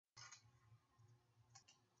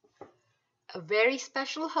A very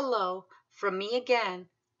special hello from me again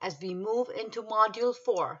as we move into Module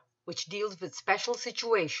 4, which deals with special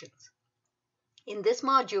situations. In this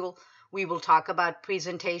module, we will talk about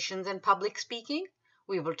presentations and public speaking.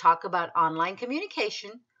 We will talk about online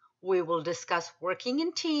communication. We will discuss working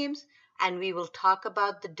in teams, and we will talk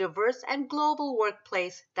about the diverse and global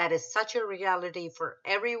workplace that is such a reality for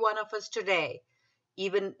every one of us today,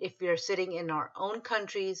 even if we are sitting in our own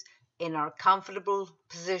countries in our comfortable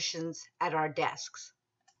positions at our desks.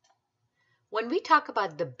 When we talk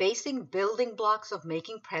about the basic building blocks of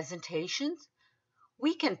making presentations,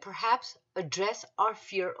 we can perhaps address our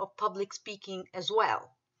fear of public speaking as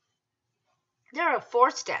well. There are 4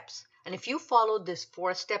 steps, and if you follow this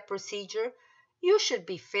 4-step procedure, you should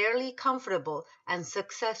be fairly comfortable and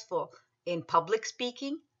successful in public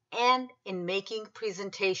speaking and in making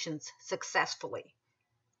presentations successfully.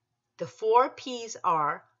 The 4 P's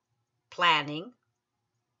are planning,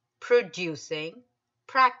 producing,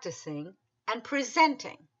 practicing, and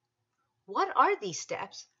presenting. What are these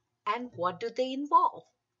steps and what do they involve?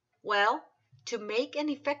 Well, to make an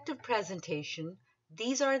effective presentation,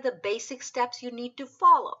 these are the basic steps you need to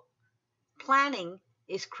follow. Planning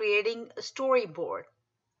is creating a storyboard.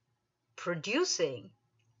 Producing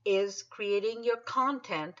is creating your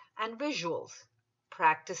content and visuals.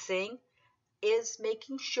 Practicing is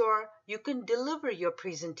making sure you can deliver your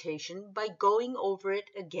presentation by going over it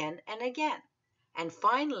again and again. And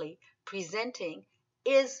finally, presenting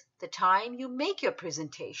is the time you make your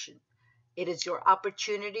presentation. It is your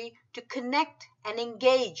opportunity to connect and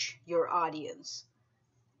engage your audience.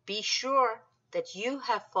 Be sure that you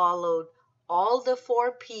have followed all the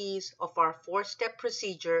 4 P's of our 4-step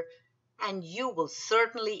procedure, and you will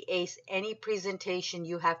certainly ace any presentation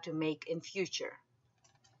you have to make in future.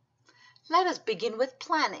 Let us begin with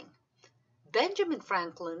planning. Benjamin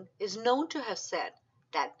Franklin is known to have said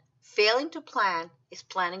that failing to plan is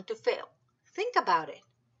planning to fail. Think about it.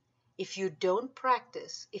 If you don't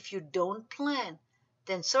practice, if you don't plan,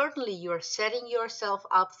 then certainly you're setting yourself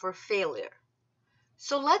up for failure.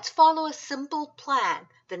 So let's follow a simple plan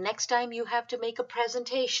the next time you have to make a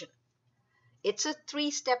presentation. It's a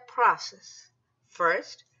 3-step process.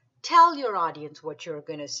 First, tell your audience what you're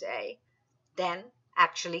going to say. Then,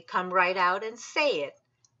 actually come right out and say it.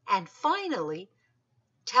 And finally,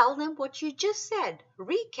 tell them what you just said.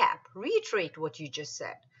 Recap, reiterate what you just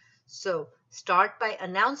said. So start by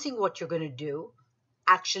announcing what you're going to do.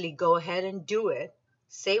 Actually go ahead and do it.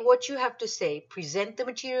 Say what you have to say. Present the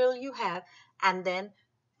material you have. And then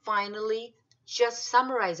finally, just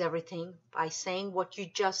summarize everything by saying what you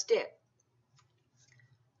just did.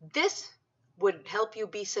 This would help you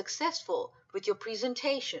be successful with your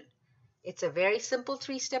presentation. It's a very simple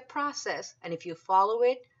 3-step process, and if you follow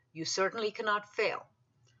it, you certainly cannot fail.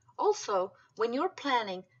 Also, when you're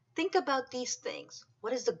planning, think about these things.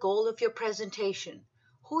 What is the goal of your presentation?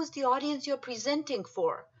 Who is the audience you're presenting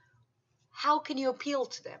for? How can you appeal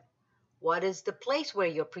to them? What is the place where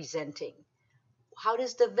you're presenting? How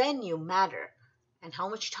does the venue matter? And how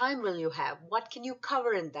much time will you have? What can you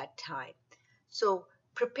cover in that time? So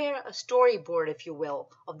prepare a storyboard, if you will,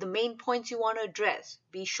 of the main points you want to address.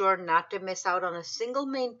 Be sure not to miss out on a single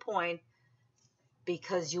main point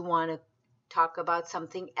because you want to talk about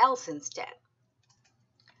something else instead.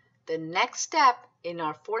 The next step in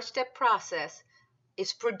our 4-step process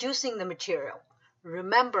is producing the material.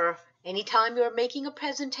 Remember, anytime you're making a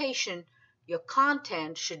presentation, your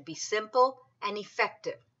content should be simple and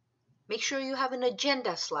effective. Make sure you have an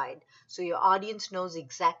agenda slide so your audience knows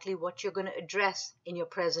exactly what you're going to address in your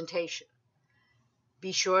presentation.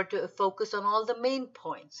 Be sure to focus on all the main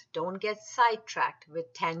points. Don't get sidetracked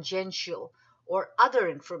with tangential or other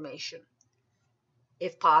information.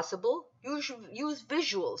 If possible, use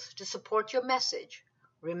visuals to support your message.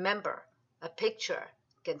 Remember, a picture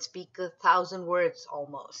can speak 1,000 words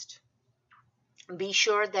almost. Be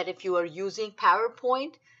sure that if you are using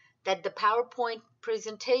PowerPoint, that the PowerPoint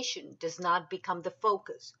presentation does not become the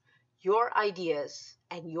focus. Your ideas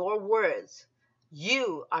and your words,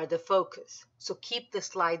 you are the focus. So keep the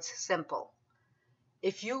slides simple.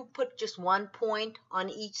 If you put just 1 point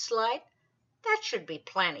on each slide, that should be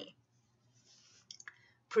plenty.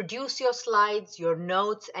 Produce your slides, your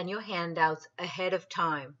notes, and your handouts ahead of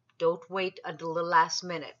time. Don't wait until the last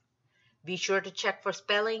minute. Be sure to check for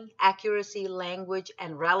spelling, accuracy, language,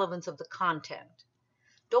 and relevance of the content.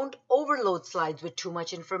 Don't overload slides with too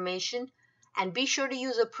much information, and be sure to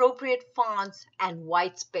use appropriate fonts and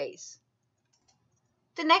white space.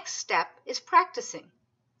 The next step is practicing.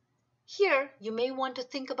 Here, you may want to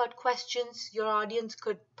think about questions your audience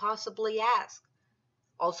could possibly ask.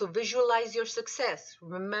 Also, visualize your success.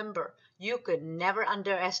 Remember, you can never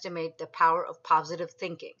underestimate the power of positive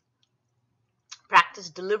thinking. Practice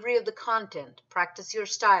delivery of the content. Practice your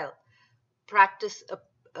style. Practice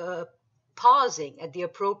pausing at the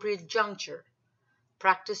appropriate juncture.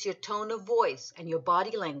 Practice your tone of voice and your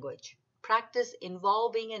body language. Practice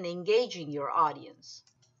involving and engaging your audience.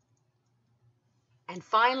 And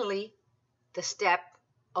finally, the step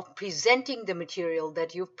of presenting the material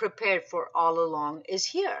that you've prepared for all along is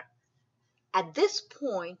here. At this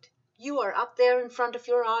point, you are up there in front of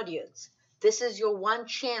your audience. This is your one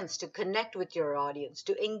chance to connect with your audience,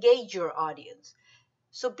 to engage your audience.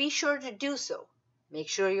 So be sure to do so. Make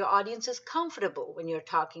sure your audience is comfortable when you're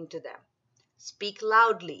talking to them. Speak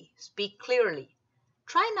loudly, speak clearly.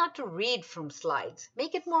 Try not to read from slides.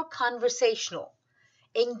 Make it more conversational.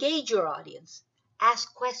 Engage your audience.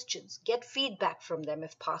 Ask questions. Get feedback from them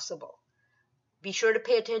if possible. Be sure to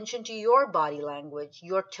pay attention to your body language,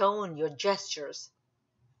 your tone, your gestures.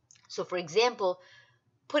 So, for example,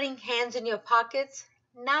 putting hands in your pockets,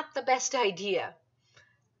 not the best idea.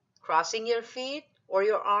 Crossing your feet or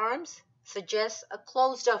your arms suggests a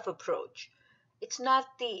closed-off approach. It's not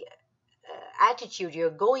the attitude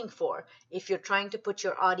you're going for if you're trying to put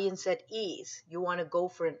your audience at ease. You want to go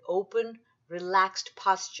for an open, relaxed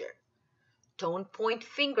posture. Don't point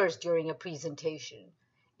fingers during a presentation.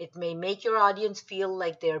 It may make your audience feel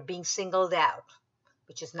like they're being singled out,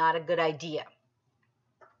 which is not a good idea.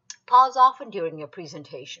 Pause often during your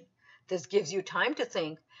presentation. This gives you time to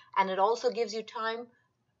think, and it also gives you time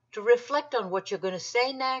to reflect on what you're going to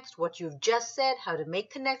say next, what you've just said, how to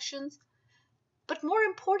make connections. But more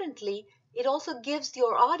importantly, it also gives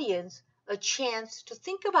your audience a chance to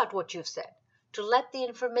think about what you've said, to let the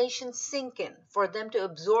information sink in, for them to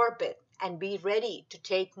absorb it and be ready to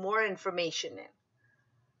take more information in.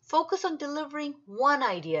 Focus on delivering one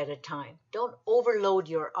idea at a time. Don't overload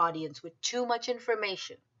your audience with too much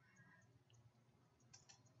information.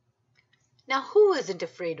 Now, who isn't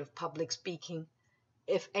afraid of public speaking?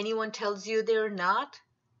 If anyone tells you they're not,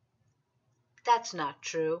 that's not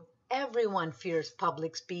true. Everyone fears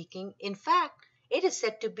public speaking. In fact, it is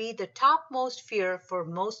said to be the topmost fear for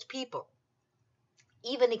most people.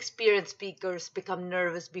 Even experienced speakers become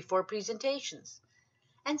nervous before presentations.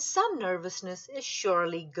 And some nervousness is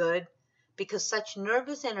surely good, because such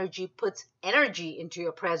nervous energy puts energy into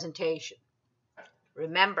your presentation.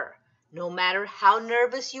 Remember, no matter how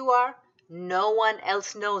nervous you are, no one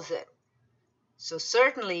else knows it. So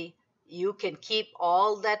certainly, you can keep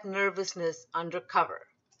all that nervousness under cover.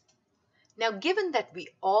 Now, given that we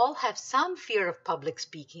all have some fear of public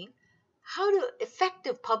speaking, how do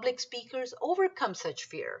effective public speakers overcome such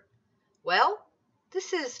fear? Well,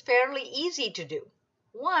 this is fairly easy to do.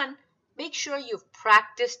 One, make sure you've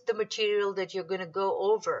practiced the material that you're going to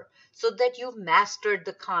go over so that you've mastered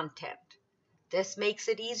the content. This makes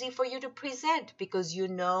it easy for you to present because you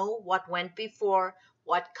know what went before,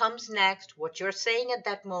 what comes next, what you're saying at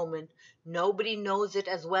that moment. Nobody knows it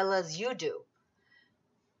as well as you do.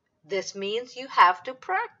 This means you have to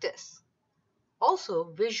practice. Also,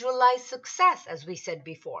 visualize success, as we said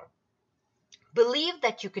before. Believe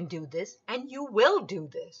that you can do this, and you will do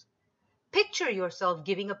this. Picture yourself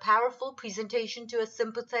giving a powerful presentation to a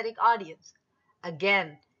sympathetic audience.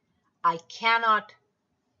 Again, I cannot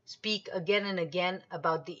speak again and again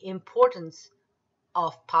about the importance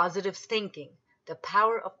of positive thinking. The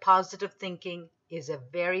power of positive thinking is a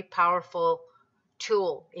very powerful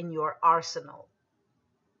tool in your arsenal.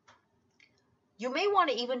 You may want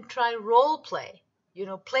to even try role play.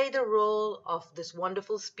 Play the role of this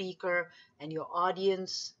wonderful speaker and your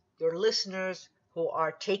audience, your listeners who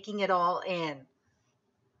are taking it all in.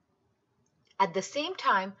 At the same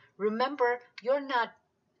time, remember, you're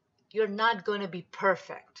not going to be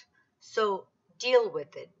perfect. So deal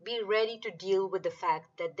with it. Be ready to deal with the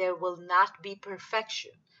fact that there will not be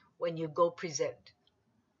perfection when you go present.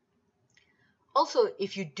 Also,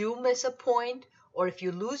 if you do miss a point or if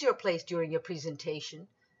you lose your place during your presentation,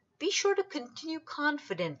 be sure to continue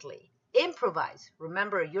confidently. Improvise.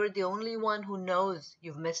 Remember, you're the only one who knows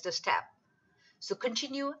you've missed a step. So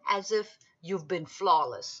continue as if you've been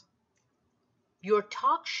flawless. Your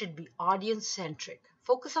talk should be audience-centric.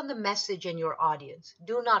 Focus on the message and your audience.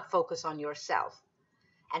 Do not focus on yourself.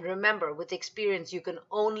 And remember, with experience, you can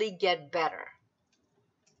only get better.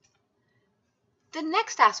 The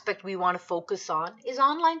next aspect we want to focus on is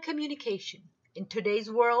online communication. In today's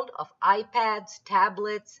world of iPads,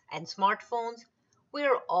 tablets, and smartphones,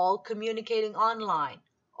 we're all communicating online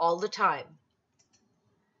all the time.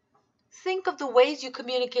 Think of the ways you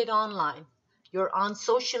communicate online. You're on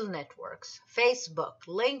social networks, Facebook,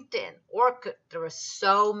 LinkedIn, Orkut. There are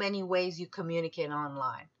so many ways you communicate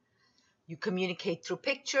online. You communicate through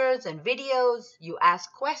pictures and videos. You ask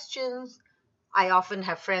questions. I often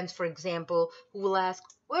have friends, for example, who will ask,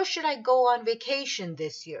 where should I go on vacation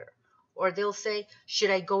this year? Or they'll say, should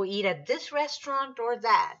I go eat at this restaurant or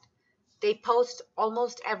that? They post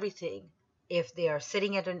almost everything. If they are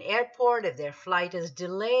sitting at an airport, if their flight is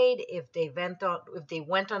delayed, if they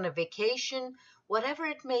went on a vacation, whatever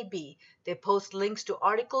it may be, they post links to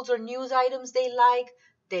articles or news items they like.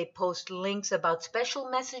 They post links about special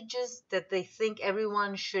messages that they think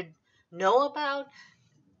everyone should know about.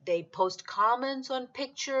 They post comments on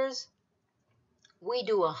pictures. We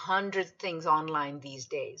do 100 things online these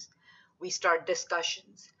days. We start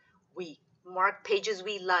discussions. We mark pages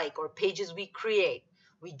we like or pages we create.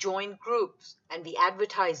 We join groups and we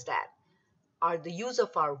advertise that. Are the use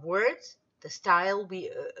of our words, the style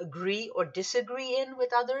we agree or disagree in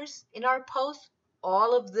with others in our posts,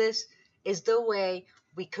 all of this is the way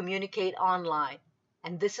we communicate online.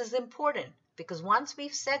 And this is important because once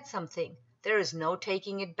we've said something, there is no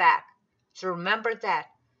taking it back. So remember that.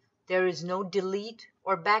 There is no delete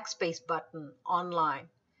or backspace button online.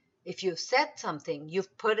 If you've said something,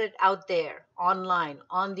 you've put it out there, online,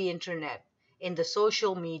 on the internet, in the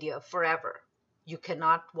social media forever. You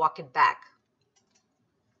cannot walk it back.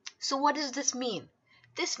 So what does this mean?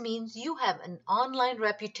 This means you have an online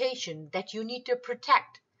reputation that you need to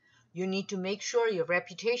protect. You need to make sure your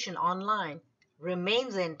reputation online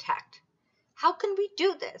remains intact. How can we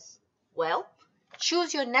do this? Well,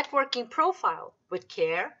 choose your networking profile with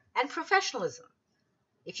care and professionalism.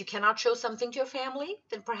 If you cannot show something to your family,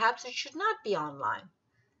 then perhaps it should not be online.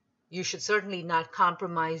 You should certainly not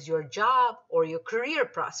compromise your job or your career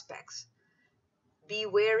prospects. Be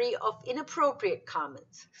wary of inappropriate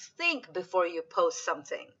comments. Think before you post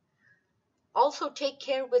something. Also, take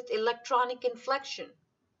care with electronic inflection.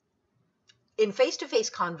 In face-to-face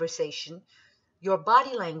conversation, your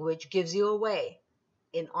body language gives you away.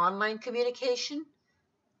 In online communication,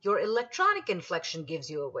 your electronic inflection gives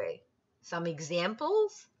you away. Some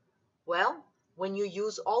examples? Well, when you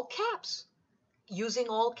use all caps, using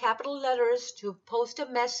all capital letters to post a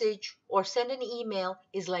message or send an email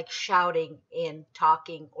is like shouting in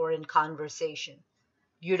talking or in conversation.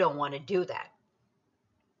 You don't want to do that.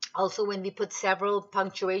 Also, when we put several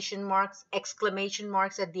punctuation marks, exclamation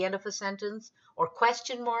marks at the end of a sentence, or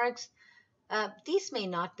question marks, these may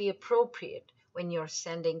not be appropriate when you're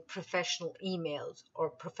sending professional emails or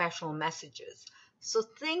professional messages. So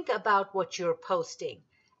think about what you're posting,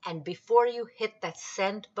 and before you hit that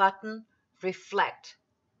send button, reflect,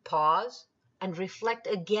 pause, and reflect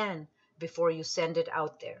again before you send it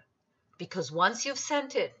out there. Because once you've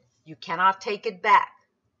sent it, you cannot take it back.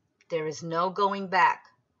 There is no going back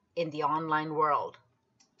in the online world.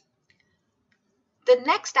 The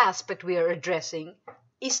next aspect we are addressing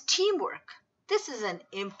is teamwork. This is an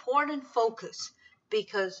important focus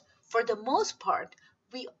because for the most part,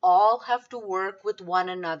 we all have to work with one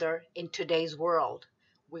another in today's world.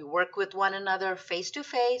 We work with one another face to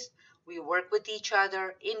face. We work with each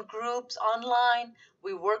other in groups online.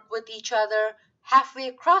 We work with each other halfway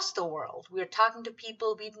across the world. We're talking to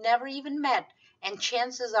people we've never even met, and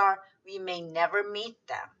chances are we may never meet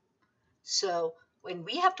them. So when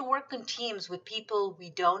we have to work in teams with people we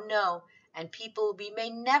don't know and people we may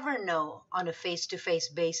never know on a face-to-face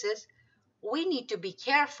basis, we need to be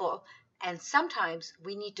careful, and sometimes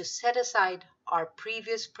we need to set aside our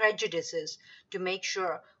previous prejudices to make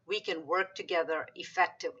sure we can work together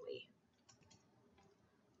effectively.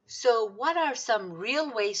 So what are some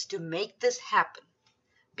real ways to make this happen?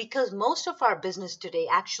 Because most of our business today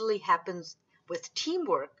actually happens with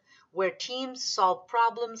teamwork, where teams solve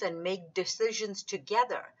problems and make decisions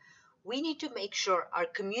together. We need to make sure our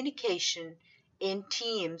communication in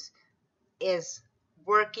teams is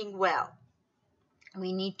working well.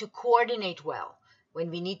 We need to coordinate well when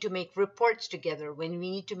we need to make reports together, when we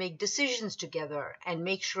need to make decisions together, and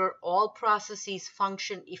make sure all processes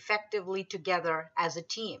function effectively together as a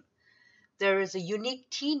team. There is a unique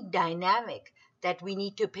team dynamic that we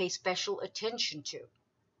need to pay special attention to.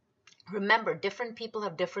 Remember, different people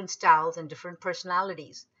have different styles and different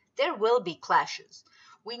personalities. There will be clashes.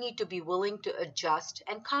 We need to be willing to adjust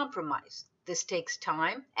and compromise. This takes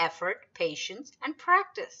time, effort, patience, and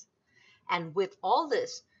practice. And with all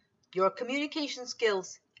this, your communication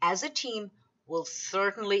skills as a team will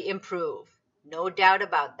certainly improve. No doubt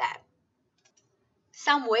about that.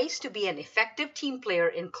 Some ways to be an effective team player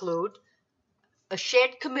include a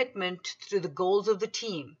shared commitment to the goals of the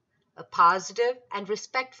team, a positive and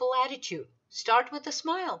respectful attitude. Start with a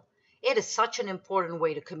smile. It is such an important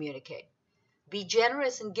way to communicate. Be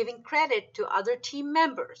generous in giving credit to other team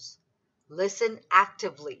members. Listen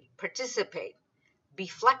actively. Participate. Be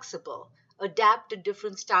flexible. Adapt to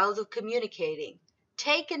different styles of communicating.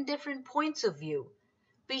 Take in different points of view.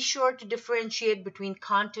 Be sure to differentiate between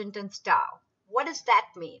content and style. What does that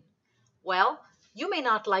mean? Well, you may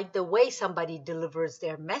not like the way somebody delivers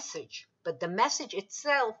their message, but the message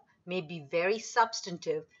itself may be very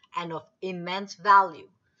substantive and of immense value.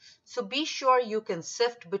 So be sure you can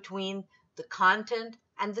sift between the content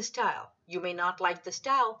and the style. You may not like the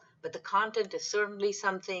style, but the content is certainly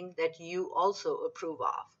something that you also approve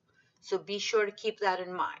of. So be sure to keep that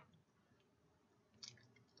in mind.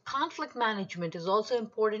 Conflict management is also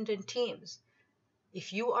important in teams.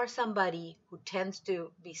 If you are somebody who tends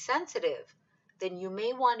to be sensitive, then you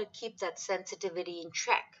may want to keep that sensitivity in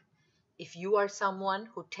check. If you are someone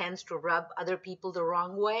who tends to rub other people the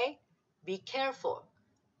wrong way, be careful.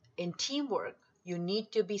 In teamwork, you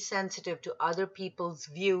need to be sensitive to other people's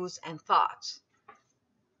views and thoughts.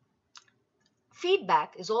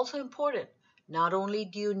 Feedback is also important. Not only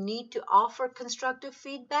do you need to offer constructive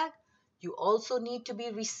feedback, you also need to be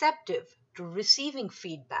receptive to receiving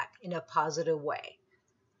feedback in a positive way.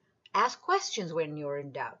 Ask questions when you're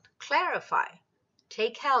in doubt. Clarify.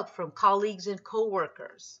 Take help from colleagues and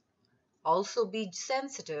coworkers. Also be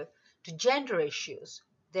sensitive to gender issues.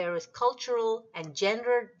 There is cultural and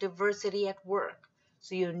gender diversity at work,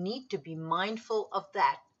 so you need to be mindful of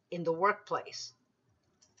that in the workplace.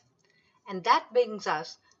 And that brings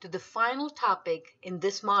us to the final topic in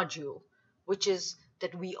this module, which is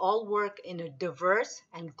that we all work in a diverse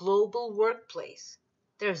and global workplace.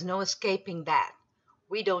 There's no escaping that.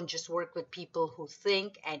 We don't just work with people who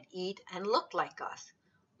think and eat and look like us.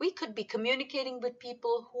 We could be communicating with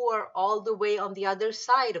people who are all the way on the other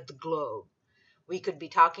side of the globe. We could be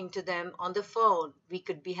talking to them on the phone. We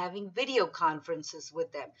could be having video conferences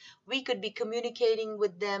with them. We could be communicating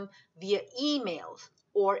with them via emails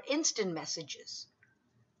or instant messages.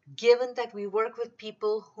 Given that we work with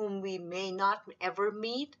people whom we may not ever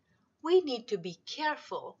meet, we need to be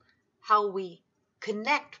careful how we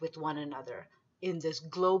connect with one another in this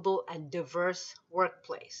global and diverse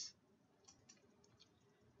workplace.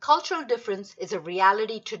 Cultural difference is a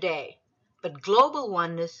reality today, but global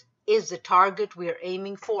oneness is the target we are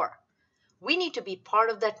aiming for. We need to be part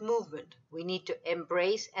of that movement. We need to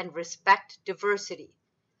embrace and respect diversity.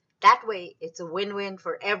 That way, it's a win-win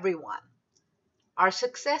for everyone. Our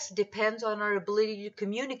success depends on our ability to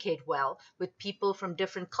communicate well with people from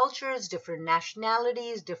different cultures, different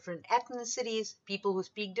nationalities, different ethnicities, people who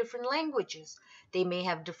speak different languages. They may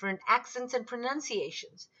have different accents and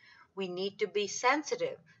pronunciations. We need to be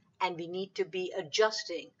sensitive and we need to be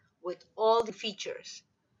adjusting with all the features.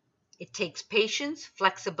 It takes patience,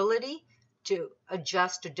 flexibility to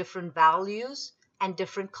adjust to different values and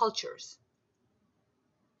different cultures.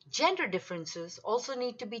 Gender differences also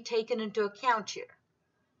need to be taken into account here.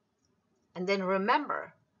 And then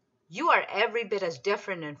remember, you are every bit as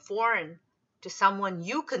different and foreign to someone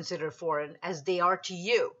you consider foreign as they are to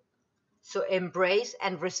you. So embrace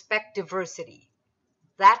and respect diversity.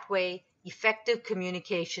 That way, effective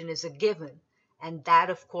communication is a given, and that,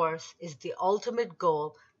 of course, is the ultimate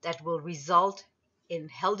goal that will result in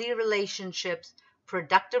healthy relationships,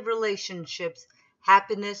 productive relationships,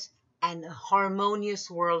 happiness, and a harmonious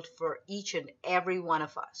world for each and every one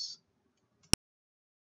of us.